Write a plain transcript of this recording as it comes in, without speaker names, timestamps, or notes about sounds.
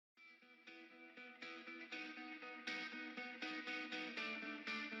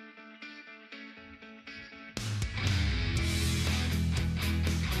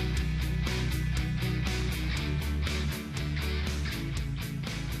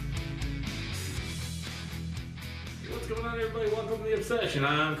going on, everybody? Welcome to The Obsession.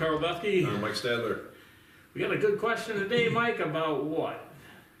 I'm Carl Bethke. I'm Mike Stadler. We got a good question today, Mike, about what?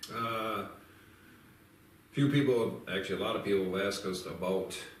 Few people, actually a lot of people have asked us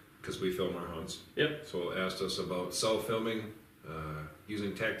about, because we film our hunts. Yep. So asked us about self-filming,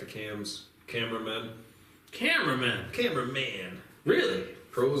 using tactacams, cameramen. Cameraman. Really?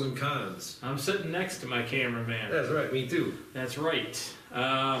 Pros and cons. I'm sitting next to my cameraman. That's right, me too. That's right.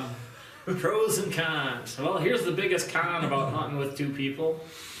 Pros and cons. Well, here's the biggest con about hunting with two people.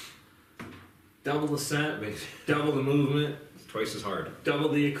 Double the scent, double the movement. It's twice as hard. Double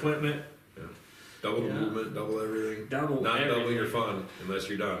the equipment. Yeah. Double the movement, double everything. Double your fun, unless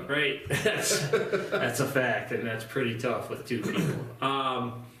you're done. Right. That's a fact, and that's pretty tough with two people.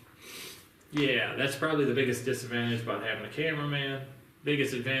 Yeah, that's probably the biggest disadvantage about having a cameraman.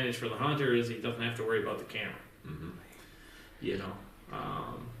 Biggest advantage for the hunter is he doesn't have to worry about the camera. Mm-hmm. You know,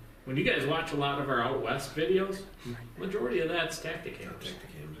 when you guys watch a lot of our out west videos, majority of that's tactacams.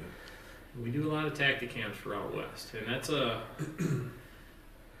 Tactacams, yeah. We do a lot of tactacams for out west, and that's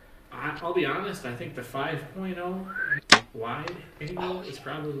I'll be honest, I think the 5.0 wide angle is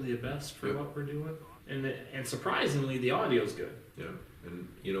probably the best for what we're doing, and surprisingly, the audio's good. Yeah, and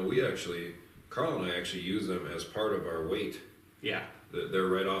you know, Carl and I actually use them as part of our weight. Yeah. They're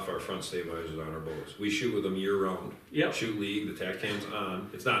right off our front stabilizers on our bows. We shoot with them year-round. Yep. Shoot league, the tactacam's on.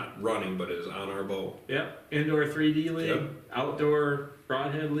 It's not running, but it is on our bow. Yep. Indoor 3D league, yep. Outdoor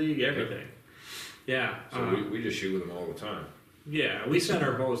broadhead league, everything. Yep. Yeah. So we just shoot with them all the time. Yeah, we set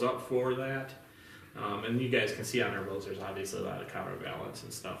our bows up for that. And you guys can see on our bows there's obviously a lot of counterbalance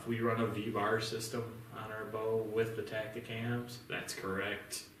and stuff. We run a V-bar system on our bow with the tactacams. That's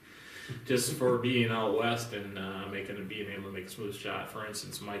correct. Just for being out west and being able to make a smooth shot. For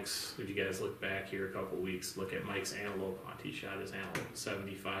instance, Mike's, if you guys look back here a couple weeks, look at Mike's antelope hunt. He shot his antelope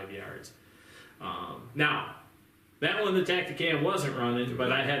 75 yards. Now, that one the tactacam wasn't running,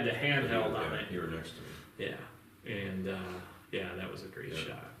 but I had the handheld on it. You were next to me. Yeah, and that was a great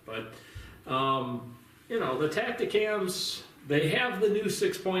shot. But, you know, the tactacams, they have the new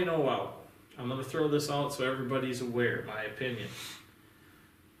 6.0 out. I'm going to throw this out so everybody's aware, my opinion.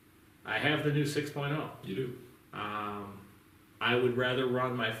 I have the new 6.0. You do? I would rather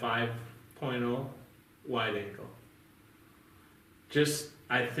run my 5.0 wide angle.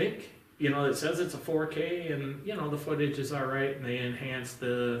 I think, you know, it says it's a 4K and, you know, the footage is all right and they enhance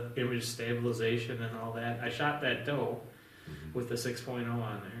the image stabilization and all that. I shot that doe with the 6.0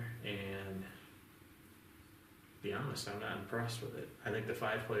 on there and, to be honest, I'm not impressed with it. I think the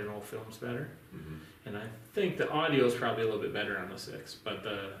 5.0 films better. Mm-hmm. And I think the audio is probably a little bit better on the 6, but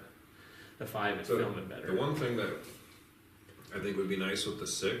the 5 is filming better. The one thing that I think would be nice with the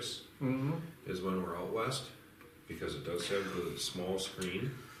 6 is when we're out west, because it does have the small screen.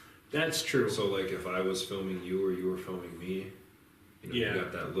 That's true. So like if I was filming you or you were filming me, you know, you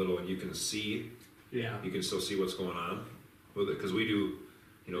got that little, and you can see, you can still see what's going on with it, because we do,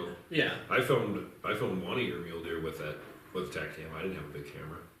 you know, I filmed one of your mule deer with tactacam. I didn't have a big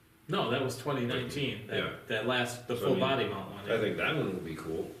camera. No, that was 2019. The full body mount one. I think that one would be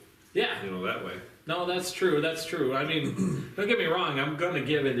cool. Yeah. You know, that way. No, that's true. That's true. I mean, don't get me wrong. I'm going to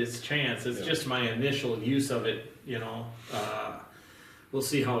give it its chance. It's just my initial use of it, you know. We'll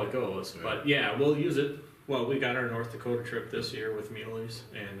see how it goes. Yeah. But, yeah, we'll use it. Well, we got our North Dakota trip this year with muleys,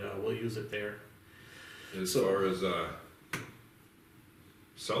 and we'll use it there. As far as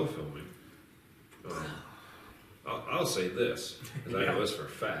self-filming, I'll say this, because I know this for a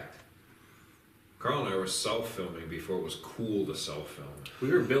fact. Carl and I were self-filming before it was cool to self-film. We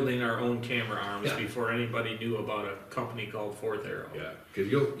were building our own camera arms before anybody knew about a company called Fourth Arrow. Yeah,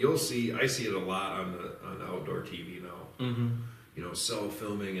 because you'll see, I see it a lot on the outdoor TV now. Mm-hmm. You know,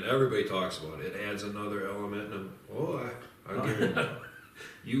 self-filming, and everybody talks about it. It adds another element, and I'll give you,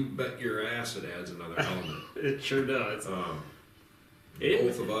 you bet your ass it adds another element. It sure does.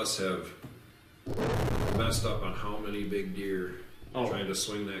 Both of us have messed up on how many big deer. Trying to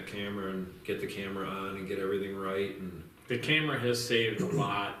swing that camera and get the camera on and get everything right. And the camera has saved a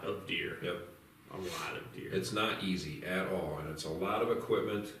lot of deer. Yep. A lot of deer. It's not easy at all, and it's a lot of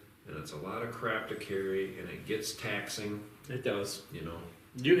equipment, and it's a lot of crap to carry, and it gets taxing. It does. You know.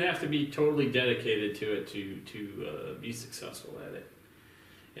 You have to be totally dedicated to it to be successful at it.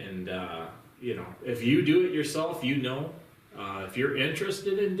 And, you know, if you do it yourself, you know. If you're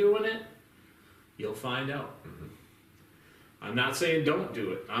interested in doing it, you'll find out. Mm-hmm. I'm not saying don't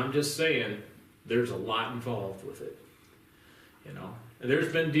do it. I'm just saying there's a lot involved with it. You know, and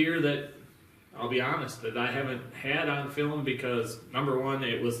there's been deer that, I'll be honest, that I haven't had on film because number one,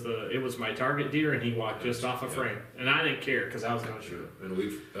 it was my target deer and he walked just off a frame, and I didn't care because I was going to shoot him.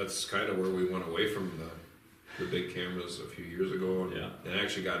 And that's kind of where we went away from the big cameras a few years ago, and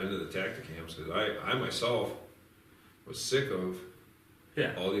actually got into the tactacams because I myself was sick of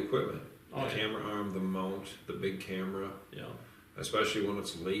all the equipment. The camera arm, the mount, the big camera. Yeah. Especially when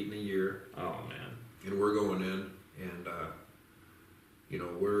it's late in the year. Oh man. And we're going in, and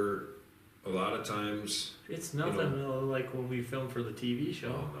we're a lot of times. It's nothing like when we filmed for the TV show.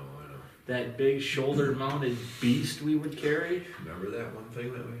 Oh no, I know. That big shoulder-mounted beast we would carry. Remember that one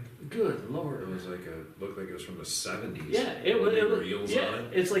thing that we? Good Lord. It was looked like it was from the 70s. Yeah, it was.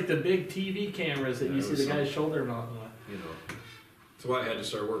 It's like the big TV cameras that you see the guys shoulder mounting with. That's why I had to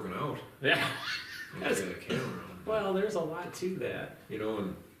start working out. Yeah. Get a camera on. Well, there's a lot to that.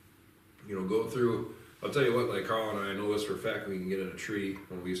 Go through. I'll tell you what, like Carl and I know this for a fact, we can get in a tree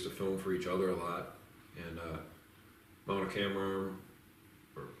when we used to film for each other a lot, and mount a camera arm,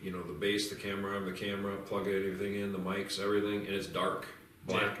 or the base, the camera arm, the camera, plug everything in, the mics, everything, and it's dark,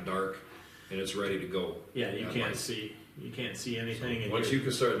 dark, and it's ready to go. Yeah, you can't see anything. So once you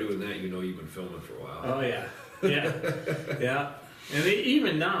can start doing that, you've been filming for a while. Oh yeah, yeah. And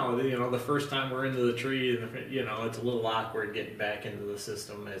even now, the first time we're into the tree, it's a little awkward getting back into the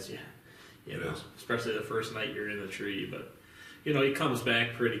system as especially the first night you're in the tree. But he comes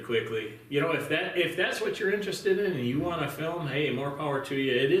back pretty quickly. If that's what you're interested in and you want to film, hey, more power to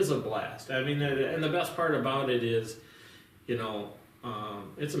you. It is a blast. I mean, and the best part about it is,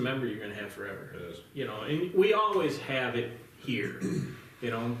 it's a memory you're going to have forever. It is. And we always have it here.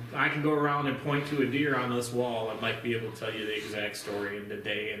 I can go around and point to a deer on this wall and might be able to tell you the exact story and the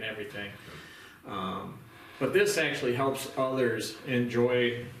day and everything. But this actually helps others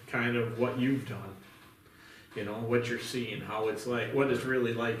enjoy kind of what you've done. What you're seeing, how it's like, what it's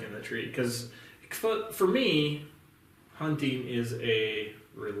really like in the tree. Because for me, hunting is a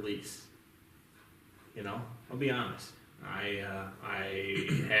release. I'll be honest. I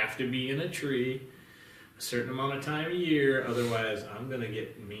have to be in a tree a certain amount of time a year, otherwise I'm gonna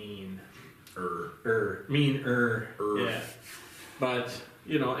get mean. Yeah. But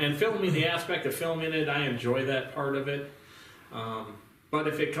and filming, the aspect of filming it, I enjoy that part of it. But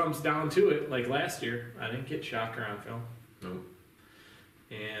if it comes down to it, like last year, I didn't get shocker on film. Nope.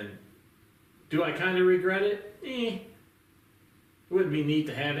 And do I kind of regret it? It wouldn't be neat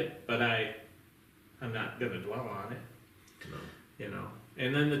to have it, but I'm not gonna dwell on it. No.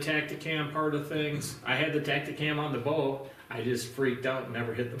 And then the tactacam part of things, I had the tactacam on the bow. I just freaked out and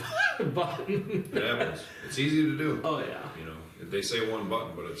never hit the button. It happens. It's easy to do. Oh yeah. They say one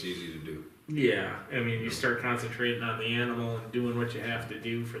button, but it's easy to do. Yeah, I mean, you start concentrating on the animal and doing what you have to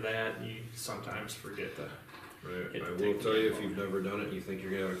do for that, you sometimes forget to. Right. I will tell you, if you've never done it and you think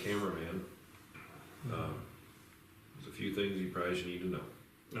you're gonna have a cameraman, there's a few things you probably should need to know.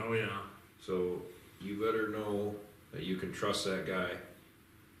 Oh yeah. So you better know that you can trust that guy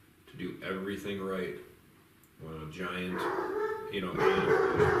to do everything right when a giant, animal,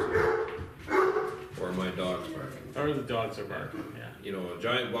 or my dog's barking. Or the dogs are barking, yeah. A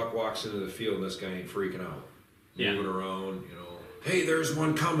giant buck walks into the field and this guy ain't freaking out. Yeah. Moving around, hey, there's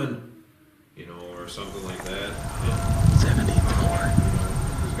one coming, or something like that. Yeah. 74.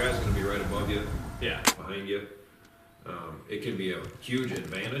 This guy's going to be right above you, behind you. It can be a huge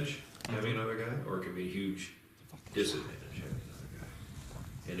advantage having another guy, or it can be a huge disadvantage having another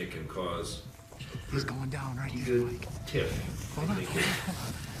guy. And it can cause He's going down right here. good tiff. Hold on.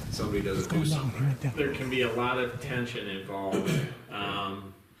 Somebody doesn't do something. Right there can be a lot of tension involved,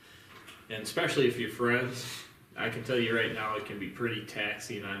 and especially if you're friends. I can tell you right now, it can be pretty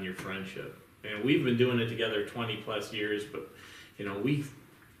taxing on your friendship. And we've been doing it together 20 plus years, but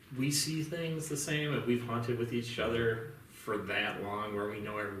we see things the same, and we've hunted with each other for that long, where we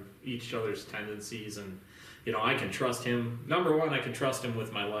know each other's tendencies, and I can trust him. Number one, I can trust him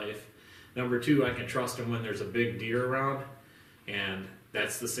with my life. Number two, I can trust him when there's a big deer around, and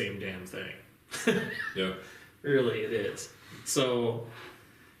that's the same damn thing. Yeah. Really, it is. So,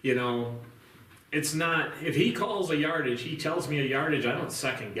 it's not, if he calls a yardage, he tells me a yardage, I don't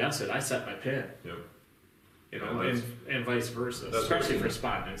second guess it. I set my pin. Yep. And vice versa, especially for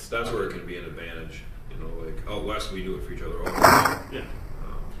spotting. That's where it can be an advantage. Like out west, we do it for each other all the time. Yeah.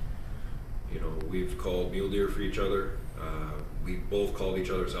 We've called mule deer for each other. We both called each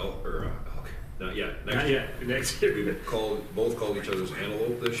other's elk, or elk. Not yet. Next year. We've both called each other's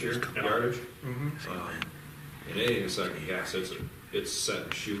antelope this year, yardage. Mm-hmm. And it ain't a second guess. It's set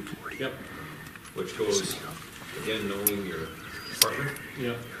and shoot. Yep. Which goes, again, knowing your partner.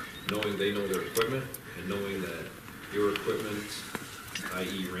 Yep. Knowing they know their equipment, and knowing that your equipment,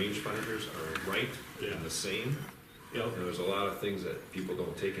 i.e. rangefinders, are right and the same. Yep. And there's a lot of things that people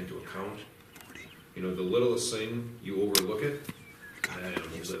don't take into account. The littlest thing, you overlook it, and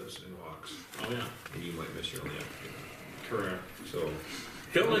lives and walks. Oh yeah. And you might miss your own opportunity. Correct. So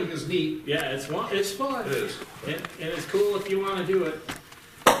filming is neat. Yeah, it's fun. It is. And it's cool if you want to do it.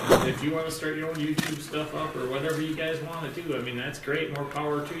 If you want to start your own YouTube stuff up or whatever you guys want to do, I mean, that's great. More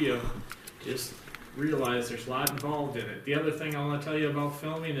power to you. Just realize there's a lot involved in it. The other thing I want to tell you about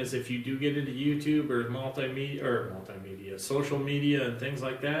filming is if you do get into YouTube or multimedia, social media and things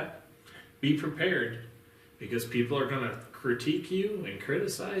like that, be prepared because people are going to critique you and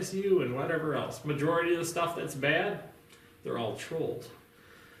criticize you and whatever else. Majority of the stuff that's bad, they're all trolls.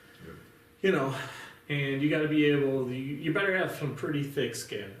 Yep. You know, and you got to be able, you better have some pretty thick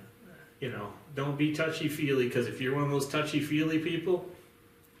skin. You know, don't be touchy-feely because if you're one of those touchy-feely people,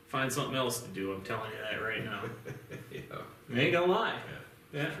 find something else to do. I'm telling you that right now. Yeah. I ain't gonna lie.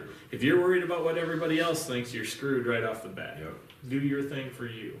 Yeah. Yeah. If you're worried about what everybody else thinks, you're screwed right off the bat. Yep. Do your thing for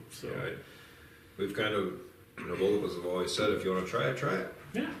you. So yeah, we've kind of, both of us have always said, if you want to try it, try it.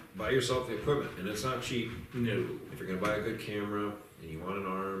 Yeah. Buy yourself the equipment, and it's not cheap. No. If you're gonna buy a good camera, and you want an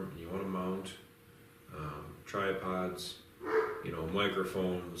arm, and you want to mount, tripods,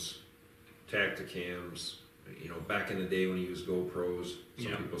 microphones, tactacams. Back in the day when you used GoPros,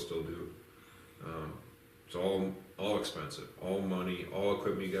 some people still do. It's all expensive, all money, all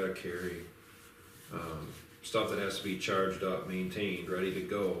equipment you gotta carry. Stuff that has to be charged up, maintained, ready to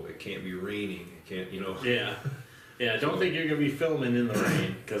go. It can't be raining. It can't, Yeah. Yeah, don't think you're gonna be filming in the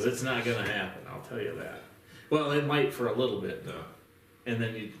rain because it's not gonna happen. I'll tell you that. Well, it might for a little bit. No. And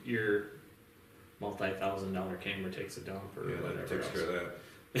then your multi-$1,000 camera takes a dump or whatever. That takes care of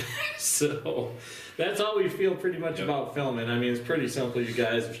that. So that's all we feel pretty much about filming. I mean, it's pretty simple, you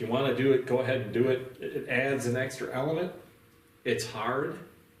guys. If you want to do it, go ahead and do it. It adds an extra element. It's hard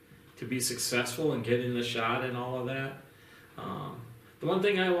to be successful and get in the shot and all of that. The one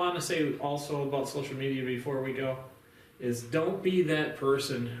thing I want to say also about social media before we go is don't be that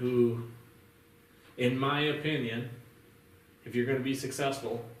person who, in my opinion, if you're going to be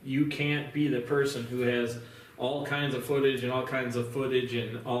successful, you can't be the person who has all kinds of footage and all kinds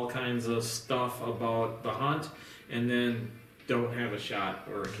of stuff about the hunt and then don't have a shot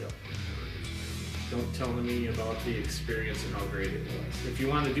or a kill. Don't tell me about the experience and how great it was. If you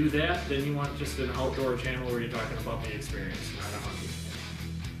want to do that, then you want just an outdoor channel where you're talking about the experience, not a hunting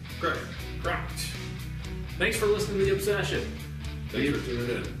channel. Correct. Thanks for listening to The Obsession. Thanks for tuning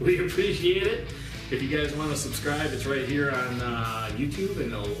in. We appreciate it. If you guys want to subscribe, it's right here on YouTube in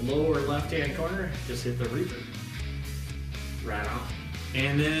the lower left-hand corner. Just hit the reaper. Right on.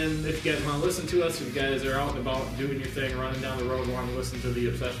 And then if you guys want to listen to us, if you guys are out and about doing your thing, running down the road, want to listen to the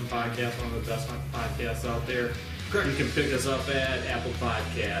Obsession Podcast, one of the best podcasts out there, you can pick us up at Apple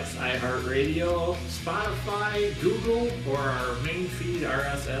Podcasts, iHeartRadio, Spotify, Google, or our main feed,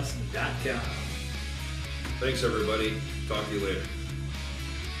 rss.com. Thanks, everybody. Talk to you later.